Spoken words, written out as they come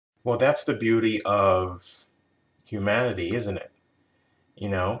Well, that's the beauty of humanity, isn't it? You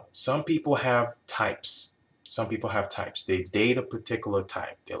know, some people have types. Some people have types. They date a particular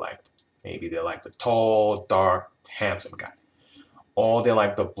type. They like, maybe they like the tall, dark, handsome guy. Or they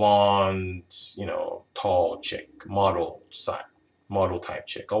like the blonde, tall chick, model type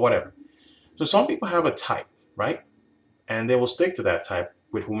chick, or whatever. So some people have a type, right? And they will stick to that type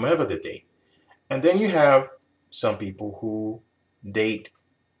with whomever they date. And then you have some people who date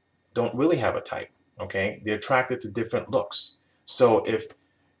don't really have a type, okay? They're attracted to different looks. So if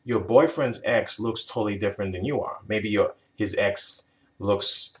your boyfriend's ex looks totally different than you are, maybe his ex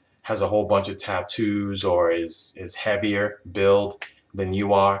looks has a whole bunch of tattoos or is heavier build than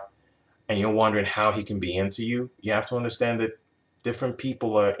you are, and you're wondering how he can be into you, you have to understand that different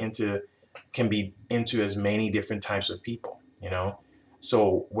people can be into as many different types of people.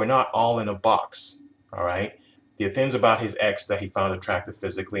 So we're not all in a box, all right? There are things about his ex that he found attractive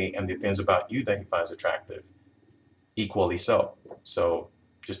physically, and there are things about you that he finds attractive equally so. So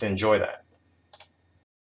just enjoy that.